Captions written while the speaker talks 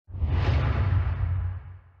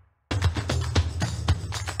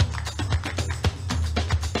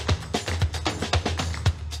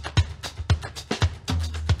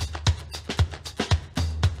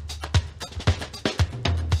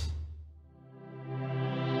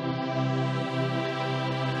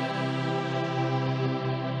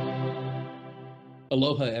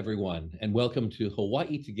Aloha, everyone, and welcome to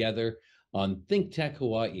Hawaii Together on Think Tech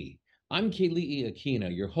Hawaii. I'm Keli'i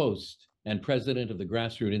Akina, your host and president of the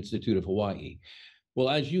Grassroot Institute of Hawaii. Well,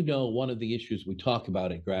 as you know, one of the issues we talk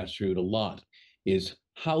about at Grassroot a lot is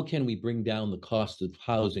how can we bring down the cost of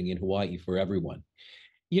housing in Hawaii for everyone?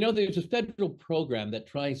 There's a federal program that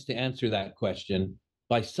tries to answer that question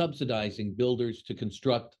by subsidizing builders to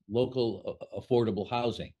construct local affordable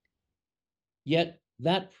housing. Yet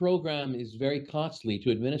that program is very costly to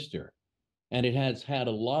administer, and it has had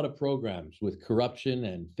a lot of programs with corruption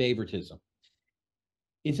and favoritism.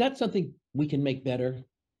 Is that something we can make better?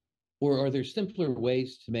 Or are there simpler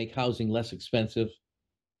ways to make housing less expensive?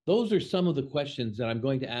 Those are some of the questions that I'm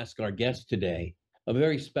going to ask our guest today, a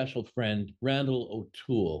very special friend, Randal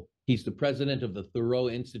O'Toole. He's the president of the Thoreau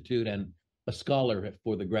Institute and a scholar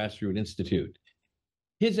for the Grassroot Institute.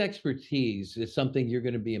 His expertise is something you're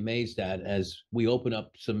going to be amazed at as we open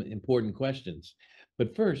up some important questions.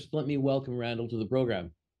 But first, let me welcome Randal to the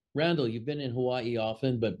program. Randal, you've been in Hawaii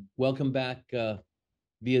often, but welcome back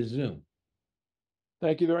via Zoom.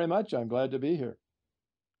 Thank you very much. I'm glad to be here.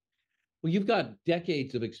 Well, you've got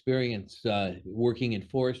decades of experience working in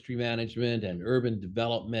forestry management and urban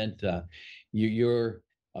development. Your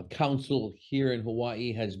council here in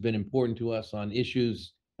Hawaii has been important to us on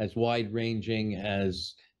issues as wide-ranging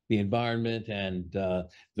as the environment and the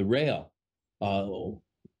rail.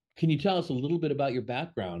 Can you tell us a little bit about your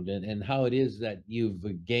background and how it is that you've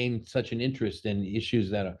gained such an interest in issues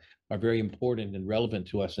that are very important and relevant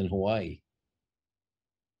to us in Hawaii?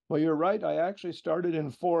 Well, you're right. I actually started in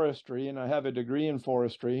forestry, and I have a degree in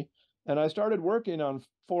forestry. And I started working on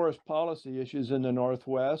forest policy issues in the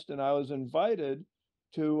Northwest, and I was invited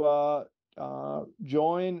to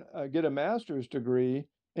get a master's degree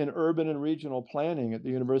in urban and regional planning at the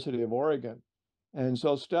University of Oregon. And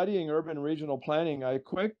so studying urban and regional planning, I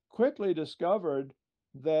quickly discovered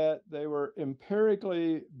that they were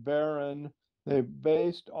empirically barren. They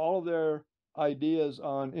based all of their ideas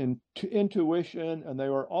on intuition, and they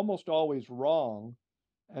were almost always wrong.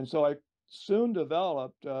 And so I soon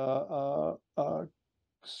developed a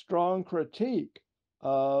strong critique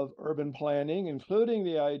of urban planning, including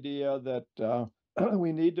the idea that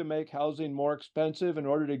we need to make housing more expensive in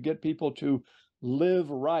order to get people to live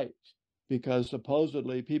right, because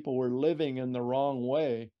supposedly people were living in the wrong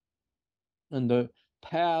way. And the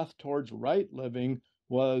path towards right living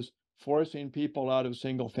was forcing people out of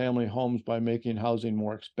single-family homes by making housing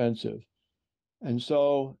more expensive. And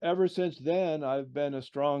so ever since then, I've been a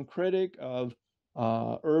strong critic of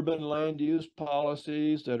urban land use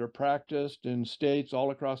policies that are practiced in states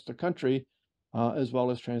all across the country, as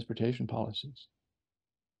well as transportation policies.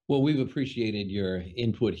 Well, we've appreciated your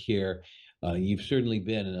input here. You've certainly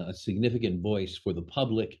been a significant voice for the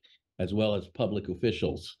public as well as public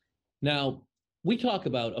officials. Now, we talk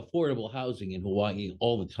about affordable housing in Hawaii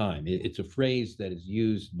all the time. It's a phrase that is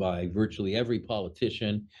used by virtually every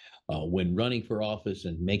politician when running for office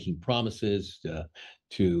and making promises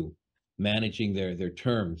to managing their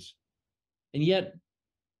terms. And yet,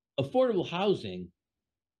 affordable housing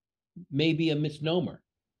may be a misnomer,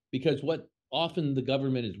 because what often the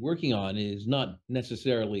government is working on is not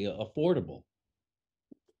necessarily affordable.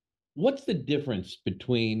 What's the difference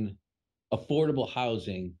between affordable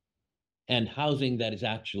housing and housing that is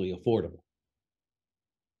actually affordable?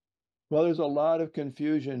 Well, there's a lot of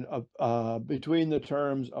confusion between the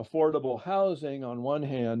terms affordable housing on one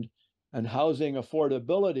hand and housing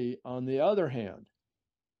affordability on the other hand.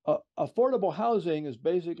 Affordable housing is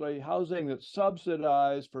basically housing that's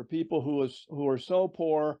subsidized for people who are so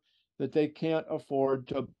poor that they can't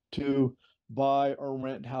afford to buy or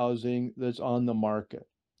rent housing that's on the market.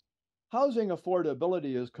 Housing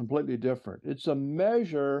affordability is completely different. It's a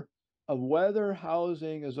measure of whether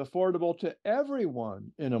housing is affordable to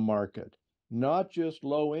everyone in a market, not just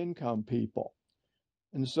low-income people.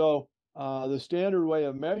 And so the standard way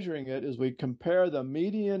of measuring it is we compare the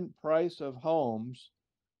median price of homes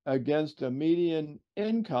against a median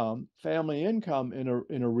income, family income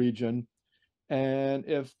in a region. And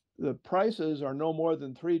if the prices are no more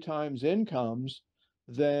than 3 times incomes,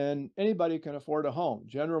 then anybody can afford a home.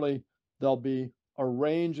 Generally, there'll be a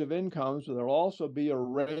range of incomes, but there'll also be a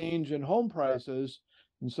range in home prices.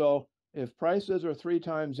 And so if prices are 3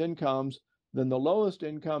 times incomes, then the lowest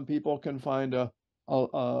income people can find a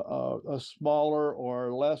smaller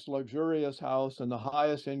or less luxurious house, and the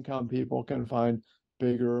highest income people can find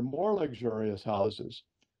bigger, more luxurious houses.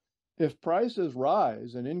 If prices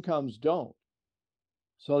rise and incomes don't,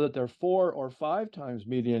 so that they're 4 or 5 times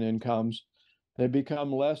median incomes, they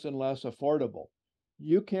become less and less affordable.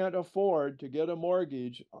 You can't afford to get a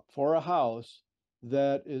mortgage for a house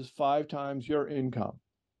that is 5 times your income.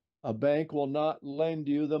 A bank will not lend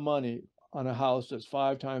you the money on a house that's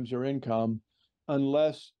 5 times your income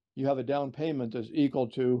unless you have a down payment that's equal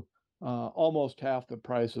to almost half the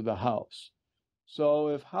price of the house. So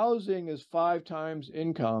if housing is 5 times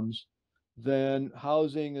incomes, then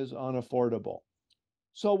housing is unaffordable.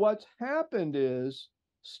 So what's happened is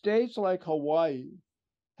states like Hawaii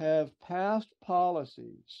have passed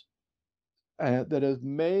policies that have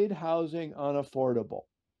made housing unaffordable.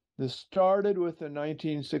 This started with the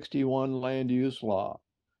 1961 land use law,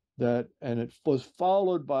 and it was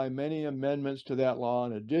followed by many amendments to that law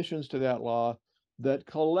and additions to that law that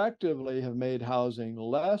collectively have made housing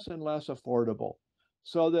less and less affordable.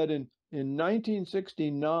 So that in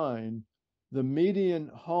 1969, the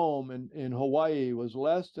median home in Hawaii was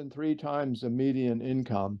less than 3 times the median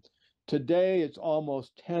income. Today, it's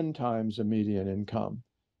almost 10 times the median income,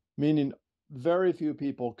 meaning very few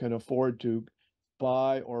people can afford to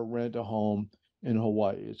buy or rent a home in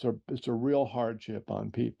Hawaii. It's a real hardship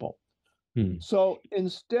on people. So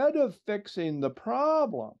instead of fixing the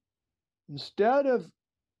problem, instead of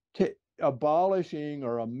abolishing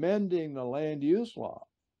or amending the land use law,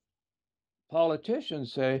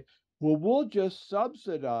 politicians say, well, we'll just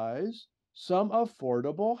subsidize some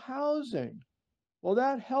affordable housing. Well,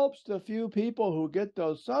 that helps the few people who get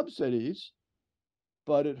those subsidies,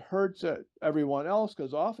 but it hurts everyone else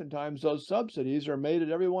because oftentimes those subsidies are made at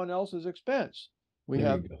everyone else's expense. We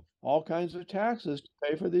have all kinds of taxes to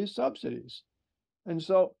pay for these subsidies. And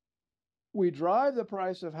so we drive the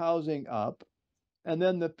price of housing up, and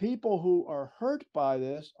then the people who are hurt by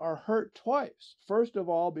this are hurt twice. First of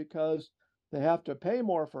all, because they have to pay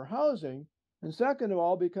more for housing, and second of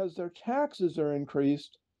all, because their taxes are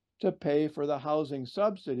increased to pay for the housing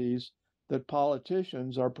subsidies that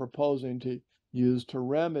politicians are proposing to use to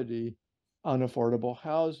remedy unaffordable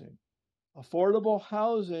housing. Affordable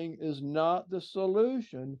housing is not the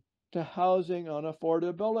solution to housing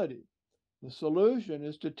unaffordability. The solution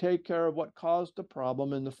is to take care of what caused the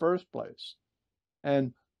problem in the first place.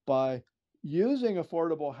 And by using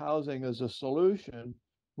affordable housing as a solution,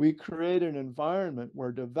 we create an environment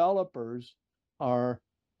where developers are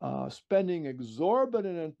spending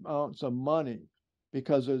exorbitant amounts of money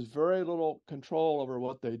because there's very little control over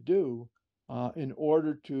what they do in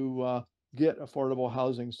order to get affordable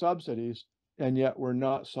housing subsidies, and yet we're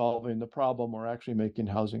not solving the problem. We're actually making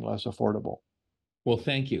housing less affordable. Well,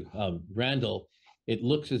 thank you. Randal, it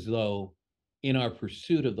looks as though in our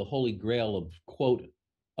pursuit of the holy grail of, quote,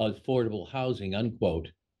 affordable housing, unquote,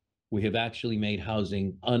 we have actually made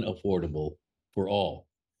housing unaffordable for all.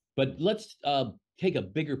 But let's take a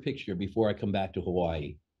bigger picture before I come back to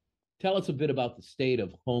Hawaii. Tell us a bit about the state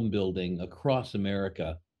of home building across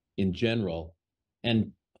America in general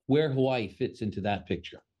and where Hawaii fits into that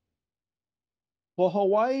picture. Well,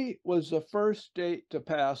 Hawaii was the first state to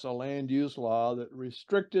pass a land use law that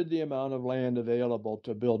restricted the amount of land available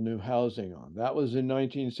to build new housing on. That was in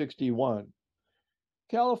 1961.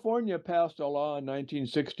 California passed a law in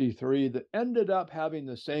 1963 that ended up having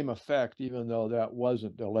the same effect, even though that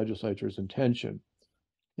wasn't the legislature's intention.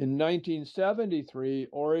 In 1973,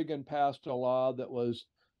 Oregon passed a law that was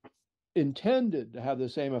intended to have the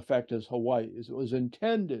same effect as Hawaii's. It was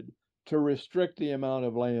intended to restrict the amount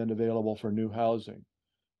of land available for new housing.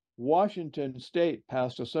 Washington State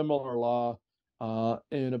passed a similar law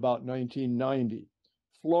in about 1990.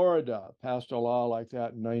 Florida passed a law like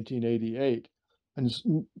that in 1988. And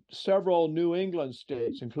several New England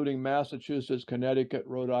states, including Massachusetts, Connecticut,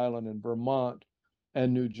 Rhode Island, and Vermont,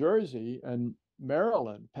 and New Jersey and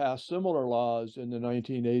Maryland passed similar laws in the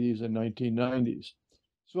 1980s and 1990s.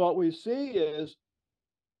 So what we see is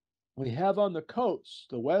we have on the coasts,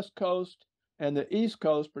 the West Coast and the East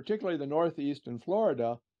Coast, particularly the Northeast and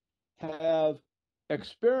Florida, have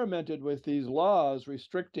experimented with these laws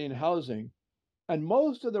restricting housing. And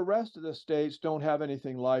most of the rest of the states don't have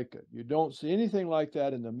anything like it. You don't see anything like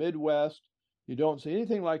that in the Midwest. You don't see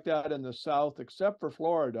anything like that in the South, except for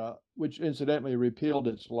Florida, which incidentally repealed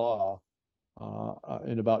its law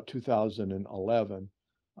in about 2011.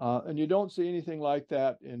 And you don't see anything like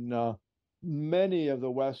that in many of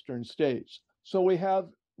the Western states. So we have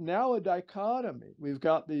now a dichotomy. We've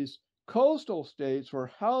got these coastal states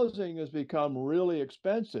where housing has become really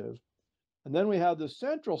expensive. And then we have the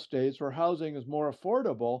central states where housing is more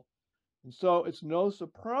affordable. And so it's no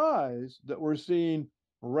surprise that we're seeing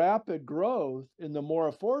rapid growth in the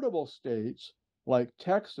more affordable states like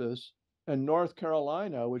Texas and North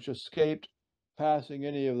Carolina, which escaped passing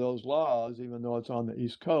any of those laws, even though it's on the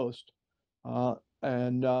East Coast.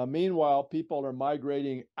 Meanwhile, people are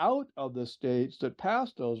migrating out of the states that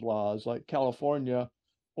passed those laws, like California,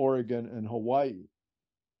 Oregon and Hawaii.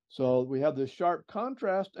 So we have this sharp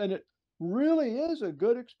contrast, and it really is a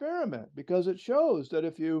good experiment because it shows that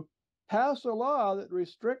if you pass a law that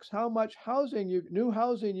restricts how much new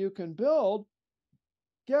housing you can build,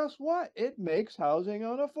 guess what? It makes housing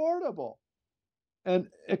unaffordable. And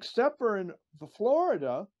except for in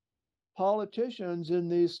Florida, politicians in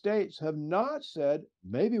these states have not said,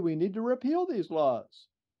 maybe we need to repeal these laws.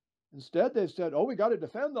 Instead, they've said, oh, we got to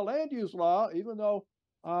defend the land use law, even though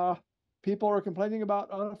people are complaining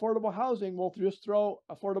about unaffordable housing. We'll just throw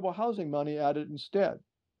affordable housing money at it instead.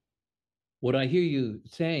 What I hear you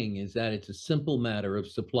saying is that it's a simple matter of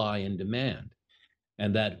supply and demand,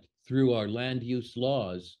 and that through our land use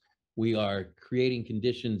laws, we are creating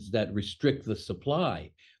conditions that restrict the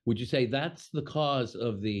supply. Would you say that's the cause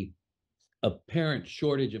of the apparent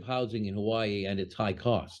shortage of housing in Hawaii and its high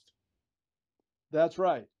cost? That's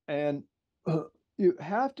right. And you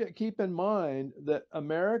have to keep in mind that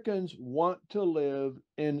Americans want to live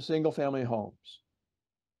in single family homes.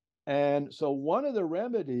 And so one of the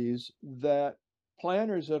remedies that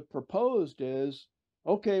planners have proposed is,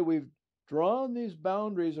 okay, we've drawn these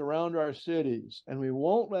boundaries around our cities, and we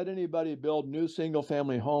won't let anybody build new single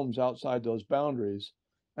family homes outside those boundaries.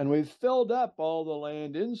 And we've filled up all the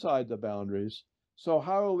land inside the boundaries. So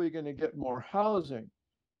how are we going to get more housing?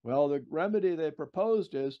 Well, the remedy they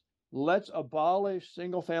proposed is, let's abolish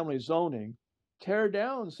single family zoning, tear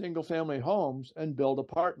down single family homes, and build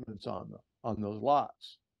apartments on those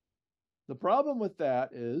lots. The problem with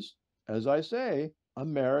that is, as I say,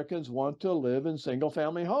 Americans want to live in single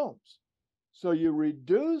family homes. So you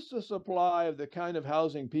reduce the supply of the kind of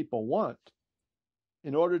housing people want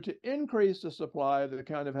in order to increase the supply of the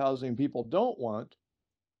kind of housing people don't want.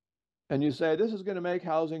 And you say this is going to make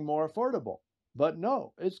housing more affordable. But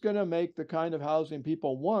no, it's going to make the kind of housing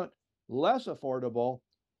people want less affordable.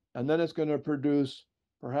 And then it's going to produce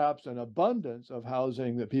perhaps an abundance of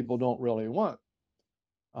housing that people don't really want.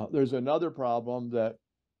 There's another problem that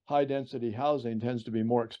high density housing tends to be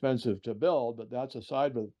more expensive to build, but that's a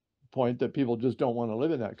side point that people just don't want to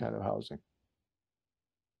live in that kind of housing.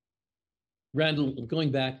 Randal,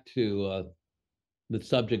 going back to the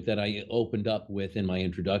subject that I opened up with in my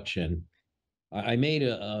introduction, I made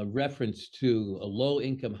a reference to a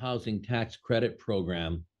low-income housing tax credit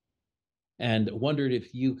program and wondered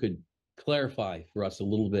if you could clarify for us a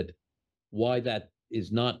little bit why that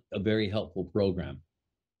is not a very helpful program.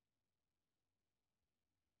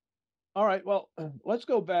 All right, well, let's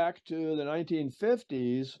go back to the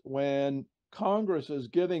 1950s when Congress was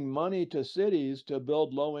giving money to cities to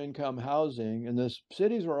build low-income housing, and the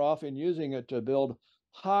cities were often using it to build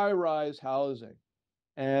high-rise housing.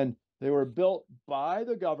 And they were built by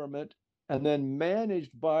the government and then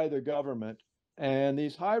managed by the government. And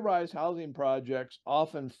these high-rise housing projects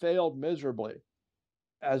often failed miserably.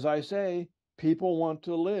 As I say, people want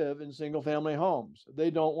to live in single-family homes.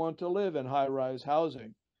 They don't want to live in high-rise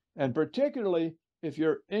housing. And particularly if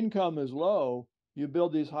your income is low, you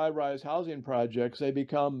build these high-rise housing projects, they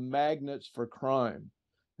become magnets for crime.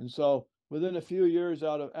 And so within a few years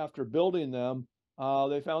after building them,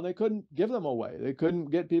 they found they couldn't give them away. They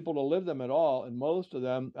couldn't get people to live them at all. And most of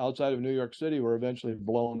them outside of New York City were eventually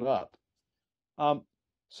blown up.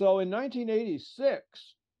 So in 1986,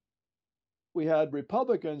 we had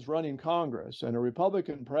Republicans running Congress and a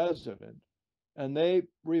Republican president, and they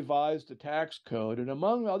revised the tax code. And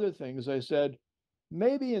among other things, they said,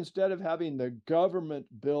 maybe instead of having the government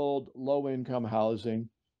build low-income housing,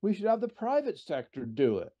 we should have the private sector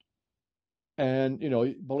do it. And,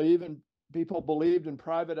 people believed in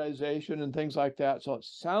privatization and things like that. So it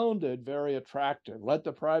sounded very attractive. Let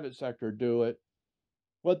the private sector do it.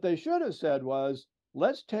 What they should have said was,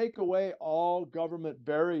 let's take away all government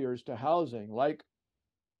barriers to housing, like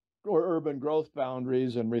urban growth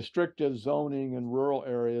boundaries and restrictive zoning in rural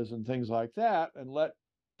areas and things like that, and let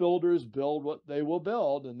builders build what they will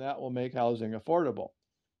build, and that will make housing affordable.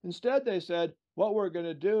 Instead, they said, what we're going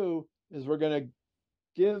to do is we're going to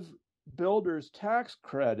give builders tax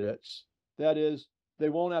credits. That is, they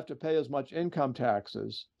won't have to pay as much income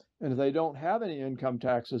taxes. And if they don't have any income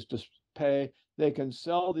taxes to pay, they can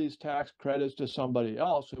sell these tax credits to somebody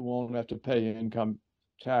else who won't have to pay income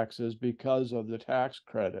taxes because of the tax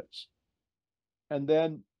credits. And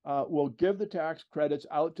then we'll give the tax credits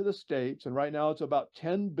out to the states. And right now it's about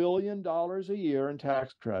 $10 billion a year in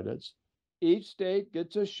tax credits. Each state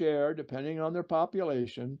gets a share depending on their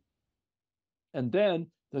population. And then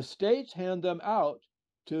the states hand them out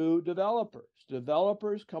to developers.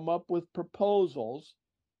 Developers come up with proposals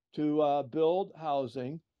to build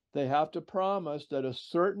housing. They have to promise that a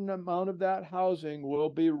certain amount of that housing will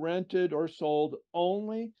be rented or sold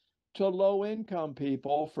only to low-income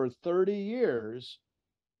people for 30 years.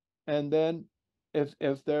 And then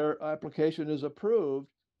if their application is approved,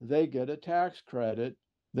 they get a tax credit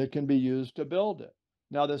that can be used to build it.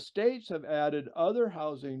 Now, the states have added other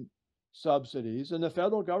housing subsidies, and the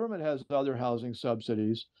federal government has other housing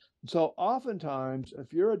subsidies. So oftentimes,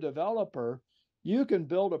 if you're a developer, you can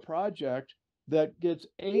build a project that gets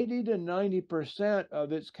 80 to 90%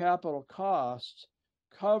 of its capital costs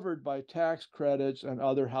covered by tax credits and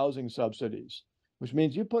other housing subsidies, which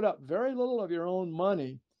means you put up very little of your own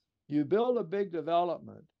money, you build a big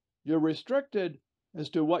development, you're restricted as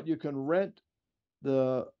to what you can rent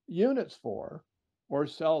the units for or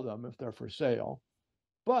sell them if they're for sale.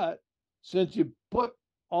 But since you put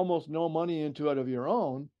almost no money into it of your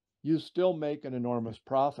own, you still make an enormous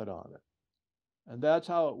profit on it. And that's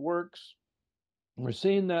how it works. We're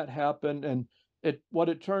seeing that happen. And what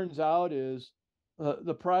it turns out is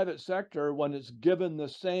the private sector, when it's given the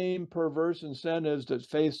same perverse incentives that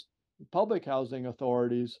face public housing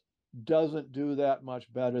authorities, doesn't do that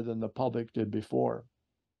much better than the public did before.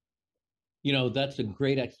 You know, that's a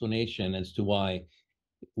great explanation as to why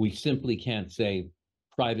we simply can't say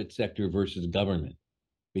private sector versus government,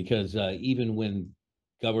 because even when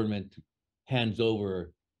government hands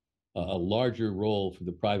over a larger role for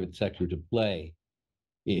the private sector to play,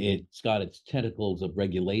 it's got its tentacles of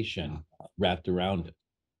regulation wrapped around it.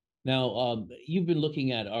 Now, you've been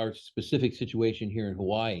looking at our specific situation here in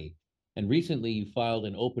Hawaii, and recently you filed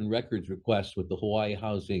an open records request with the Hawaii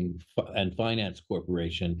Housing and Finance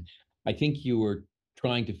Corporation. I think you were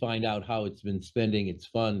trying to find out how it's been spending its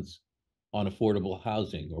funds on affordable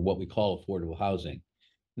housing, or what we call affordable housing.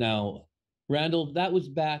 Now, Randal, that was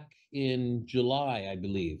back in July, I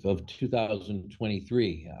believe, of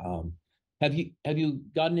 2023. Have you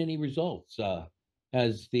gotten any results?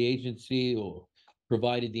 Has the agency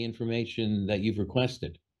provided the information that you've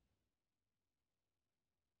requested?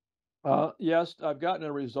 Yes, I've gotten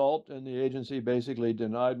a result, and the agency basically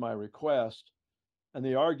denied my request. And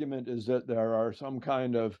the argument is that there are some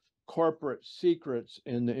kind of corporate secrets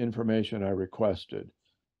in the information I requested.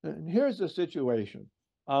 And here's the situation.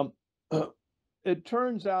 It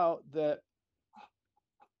turns out that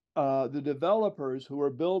the developers who are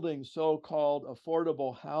building so-called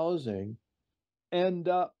affordable housing end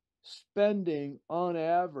up spending, on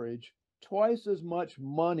average, twice as much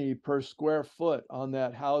money per square foot on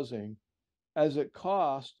that housing as it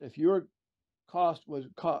cost if your cost was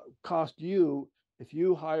cost you if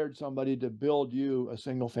you hired somebody to build you a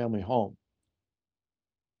single family home.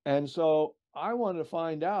 And so I wanted to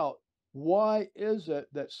find out, why is it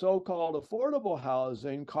that so-called affordable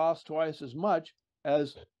housing costs twice as much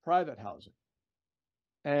as private housing?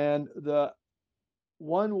 And the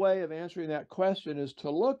one way of answering that question is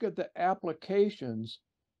to look at the applications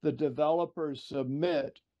the developers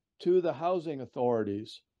submit to the housing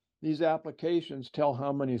authorities. These applications tell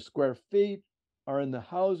how many square feet are in the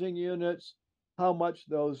housing units, how much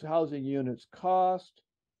those housing units cost,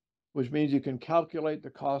 which means you can calculate the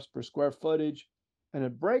cost per square footage, and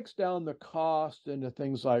it breaks down the cost into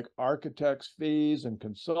things like architect's fees and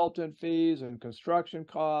consultant fees and construction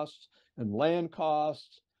costs and land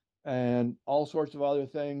costs and all sorts of other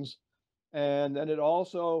things. And then it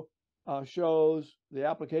also shows, the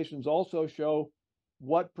applications also show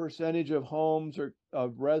what percentage of homes or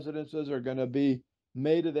of residences are going to be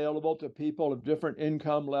made available to people of different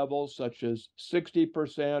income levels, such as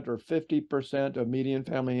 60% or 50% of median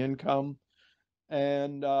family income,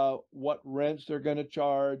 and what rents they're going to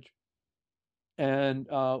charge, and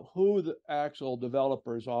who the actual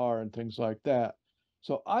developers are, and things like that.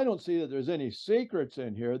 So I don't see that there's any secrets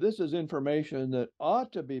in here. This is information that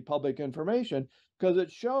ought to be public information because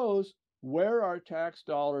it shows where our tax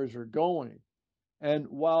dollars are going. And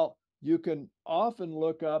while you can often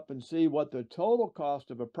look up and see what the total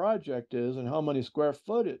cost of a project is and how many square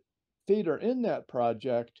feet are in that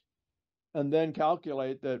project, and then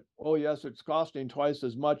calculate that, oh yes, it's costing twice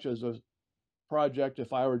as much as a project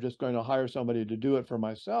if I were just going to hire somebody to do it for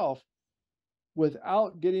myself,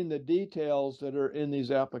 without getting the details that are in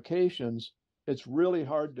these applications, it's really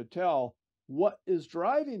hard to tell what is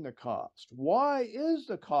driving the cost. Why is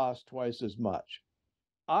the cost twice as much?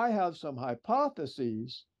 I have some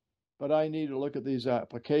hypotheses, but I need to look at these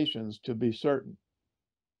applications to be certain.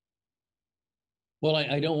 Well,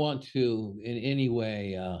 I don't want to in any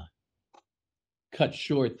way cut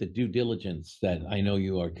short the due diligence that I know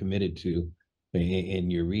you are committed to in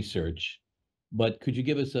your research, but could you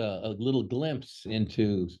give us a little glimpse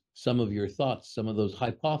into some of your thoughts, some of those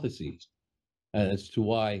hypotheses as to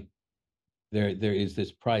why there is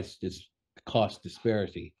this cost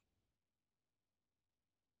disparity?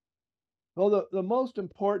 Well, the most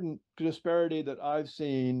important disparity that I've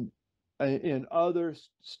seen in other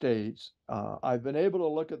states, I've been able to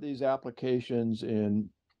look at these applications in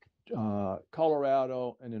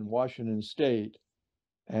Colorado and in Washington State,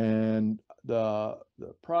 and the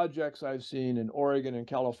projects I've seen in Oregon and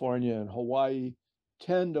California and Hawaii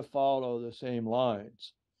tend to follow the same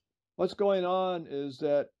lines. What's going on is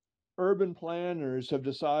that urban planners have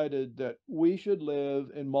decided that we should live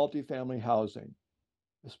in multifamily housing,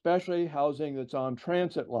 especially housing that's on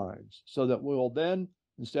transit lines, so that we'll then,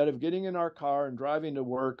 instead of getting in our car and driving to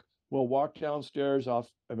work, we'll walk downstairs of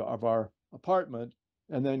our apartment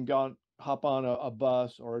and then hop on a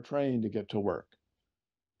bus or a train to get to work.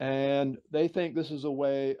 And they think this is a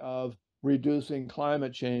way of reducing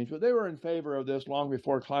climate change, but they were in favor of this long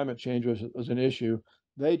before climate change was an issue.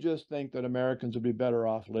 They just think that Americans would be better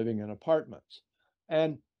off living in apartments.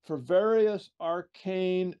 And for various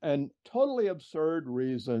arcane and totally absurd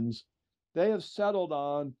reasons, they have settled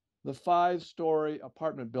on the 5-story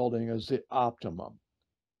apartment building as the optimum.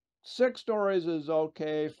 6 stories is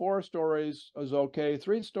okay, 4 stories is okay,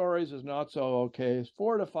 3 stories is not so okay,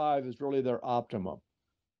 4 to 5 is really their optimum.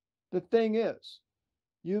 The thing is,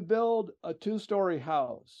 you build a 2-story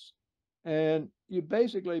house and you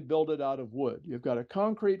basically build it out of wood. You've got a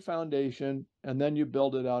concrete foundation and then you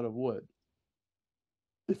build it out of wood.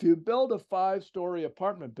 If you build a 5-story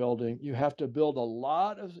apartment building, you have to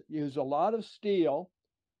use a lot of steel.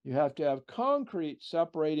 You have to have concrete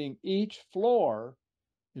separating each floor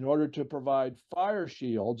in order to provide fire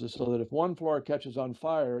shields so that if one floor catches on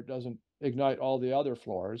fire, it doesn't ignite all the other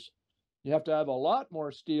floors. You have to have a lot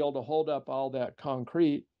more steel to hold up all that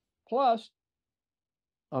concrete. Plus,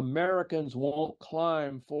 Americans won't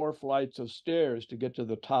climb 4 flights of stairs to get to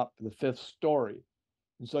the top of the 5th story.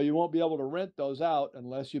 And so you won't be able to rent those out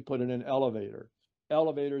unless you put in an elevator.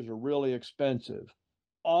 Elevators are really expensive.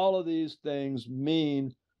 All of these things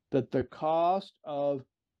mean that the cost of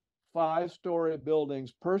 5-story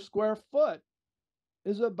buildings per square foot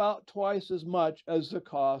is about twice as much as the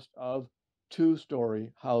cost of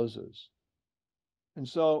 2-story houses. And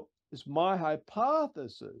so it's my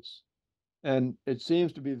hypothesis, and it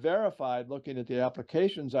seems to be verified looking at the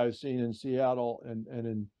applications I've seen in Seattle and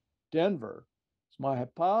in Denver. It's my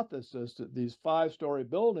hypothesis that these 5-story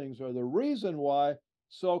buildings are the reason why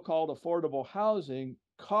so-called affordable housing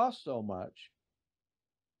costs so much.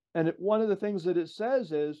 And one of the things that it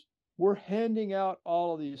says is we're handing out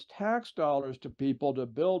all of these tax dollars to people to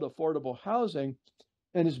build affordable housing,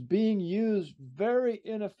 and it's being used very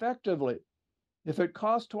ineffectively. If it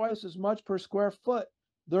costs twice as much per square foot,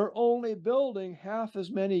 they're only building half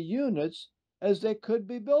as many units as they could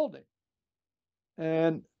be building.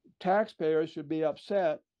 And taxpayers should be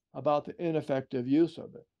upset about the ineffective use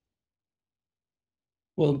of it.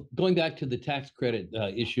 Well, going back to the tax credit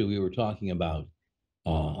issue we were talking about,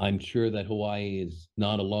 I'm sure that Hawaii is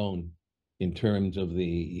not alone in terms of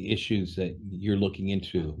the issues that you're looking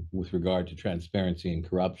into with regard to transparency and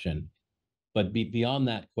corruption. But beyond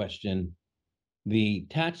that question, the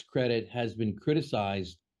tax credit has been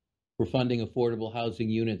criticized for funding affordable housing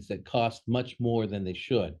units that cost much more than they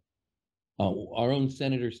should. Our own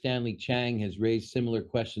Senator Stanley Chang has raised similar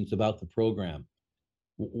questions about the program.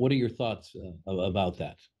 What are your thoughts about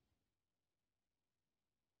that?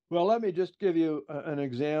 Well, let me just give you an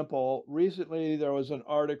example. Recently, there was an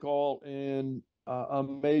article in a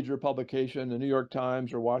major publication, the New York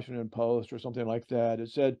Times or Washington Post or something like that. It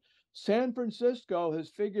said, San Francisco has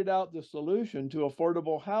figured out the solution to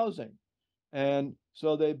affordable housing. And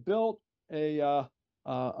so they built a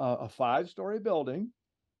 5-story building,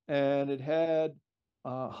 and it had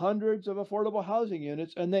hundreds of affordable housing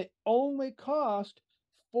units, and they only cost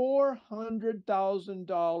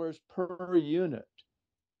 $400,000 per unit.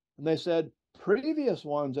 And they said previous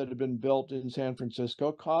ones that had been built in San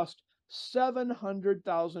Francisco cost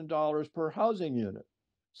 $700,000 per housing unit.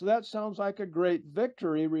 So that sounds like a great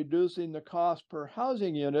victory, reducing the cost per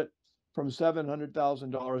housing unit from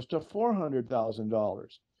 $700,000 to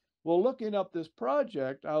 $400,000. Well, looking up this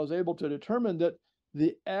project, I was able to determine that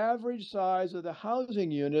the average size of the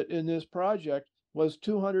housing unit in this project was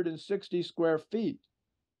 260 square feet.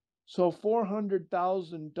 So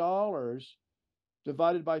 $400,000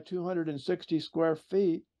 divided by 260 square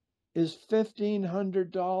feet is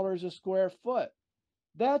 $1,500 a square foot.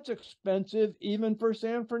 That's expensive even for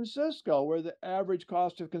San Francisco, where the average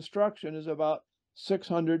cost of construction is about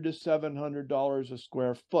 $600 to $700 a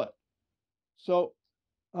square foot. So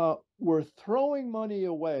we're throwing money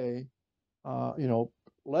away,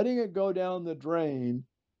 letting it go down the drain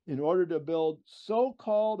in order to build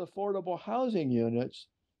so-called affordable housing units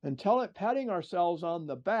and patting ourselves on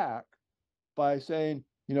the back by saying,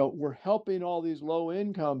 we're helping all these low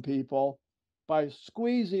income people by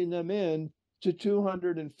squeezing them in to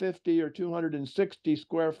 250 or 260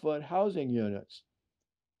 square foot housing units.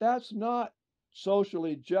 That's not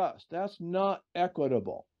socially just. That's not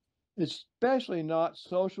equitable. It's especially not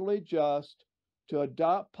socially just to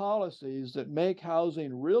adopt policies that make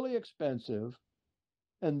housing really expensive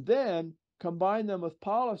and then combine them with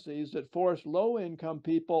policies that force low income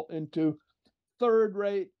people into third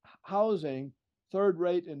rate housing, third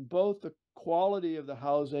rate in both the quality of the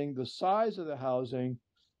housing, the size of the housing,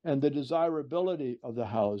 and the desirability of the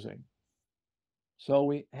housing. So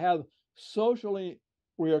we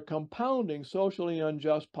are compounding socially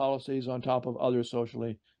unjust policies on top of other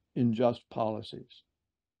socially unjust policies.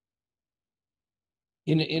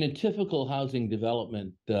 In a typical housing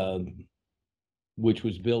development, which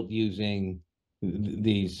was built using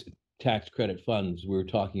these tax credit funds, we were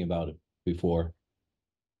talking about it before,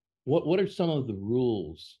 what are some of the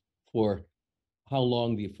rules for how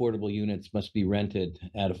long the affordable units must be rented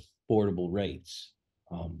at affordable rates?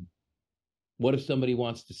 What if somebody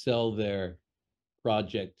wants to sell their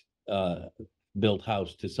project built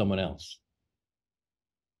house to someone else?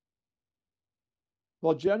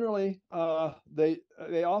 Well, generally,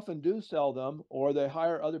 they often do sell them, or they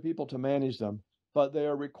hire other people to manage them, but they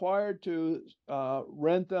are required to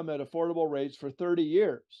rent them at affordable rates for 30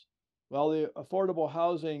 years. Well, the affordable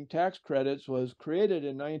housing tax credits was created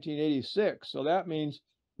in 1986, so that means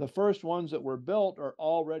the first ones that were built are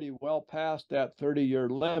already well past that 30-year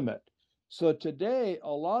limit. So today,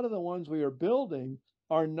 a lot of the ones we are building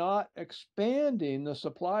are not expanding the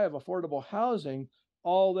supply of affordable housing.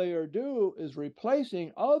 All they are doing is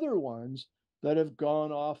replacing other ones that have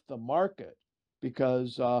gone off the market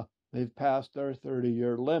because they've passed their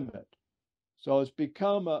 30-year limit. So it's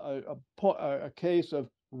become a case of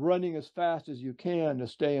running as fast as you can to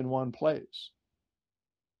stay in one place.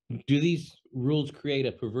 Do these rules create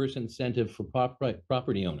a perverse incentive for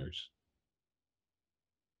property owners?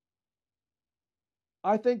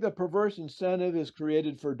 I think the perverse incentive is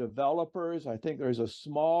created for developers. I think there's a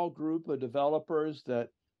small group of developers that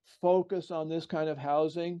focus on this kind of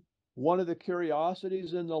housing. One of the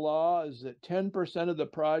curiosities in the law is that 10% of the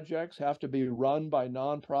projects have to be run by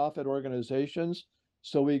nonprofit organizations.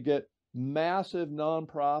 So we get massive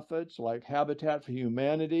nonprofits like Habitat for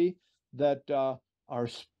Humanity that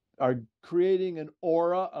are creating an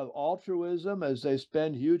aura of altruism as they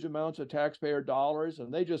spend huge amounts of taxpayer dollars,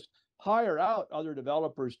 and they just hire out other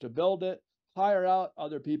developers to build it, hire out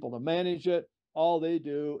other people to manage it. All they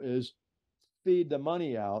do is feed the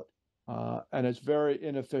money out, and it's very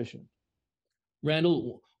inefficient.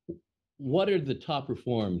 Randal, what are the top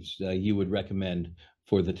reforms you would recommend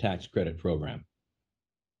for the tax credit program?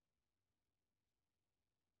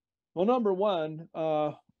 Well, number one,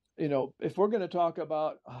 if we're going to talk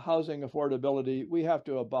about housing affordability, we have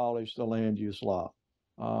to abolish the land use law.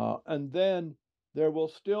 And then there will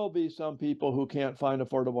still be some people who can't find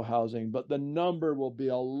affordable housing, but the number will be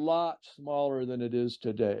a lot smaller than it is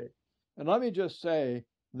today. And let me just say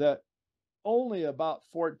that only about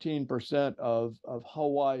 14% of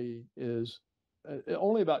Hawaii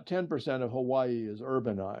only about 10% of Hawaii is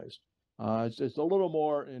urbanized. It's a little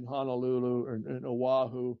more in Honolulu or in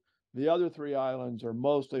Oahu. The other three islands are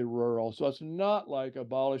mostly rural. So it's not like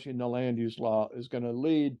abolishing the land use law is going to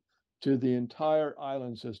lead to the entire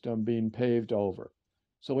island system being paved over.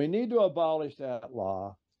 So we need to abolish that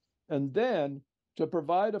law. And then to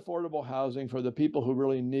provide affordable housing for the people who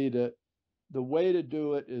really need it, the way to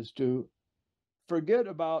do it is to forget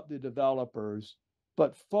about the developers,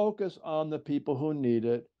 but focus on the people who need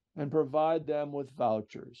it and provide them with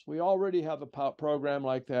vouchers. We already have a program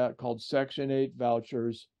like that called Section 8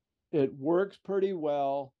 vouchers. It works pretty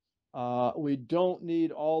well. We don't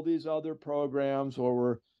need all these other programs where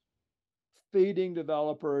we're feeding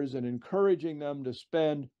developers and encouraging them to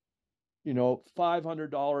spend,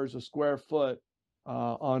 $500 a square foot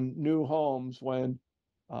on new homes when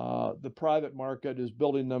the private market is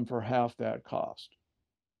building them for half that cost.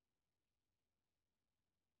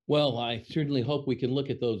 Well, I certainly hope we can look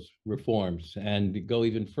at those reforms and go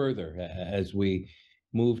even further as we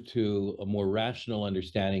move to a more rational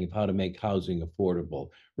understanding of how to make housing affordable.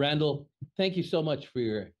 Randal, thank you so much for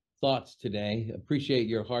your thoughts today. Appreciate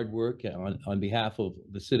your hard work on behalf of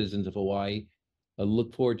the citizens of Hawaii. I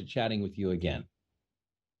look forward to chatting with you again.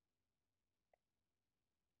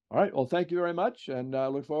 All right. Well, thank you very much, and I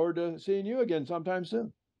look forward to seeing you again sometime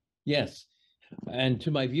soon. Yes. And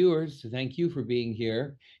to my viewers, thank you for being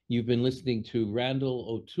here. You've been listening to Randal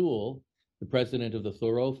O'Toole, the president of the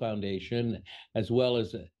Thoreau Foundation, as well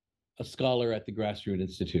as a scholar at the Grassroot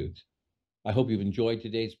Institute. I hope you've enjoyed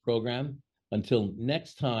today's program. Until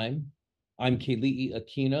next time, I'm Keli'i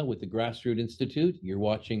Akina with the Grassroot Institute. You're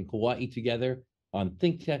watching Hawaii Together on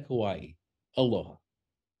Think Tech Hawaii. Aloha.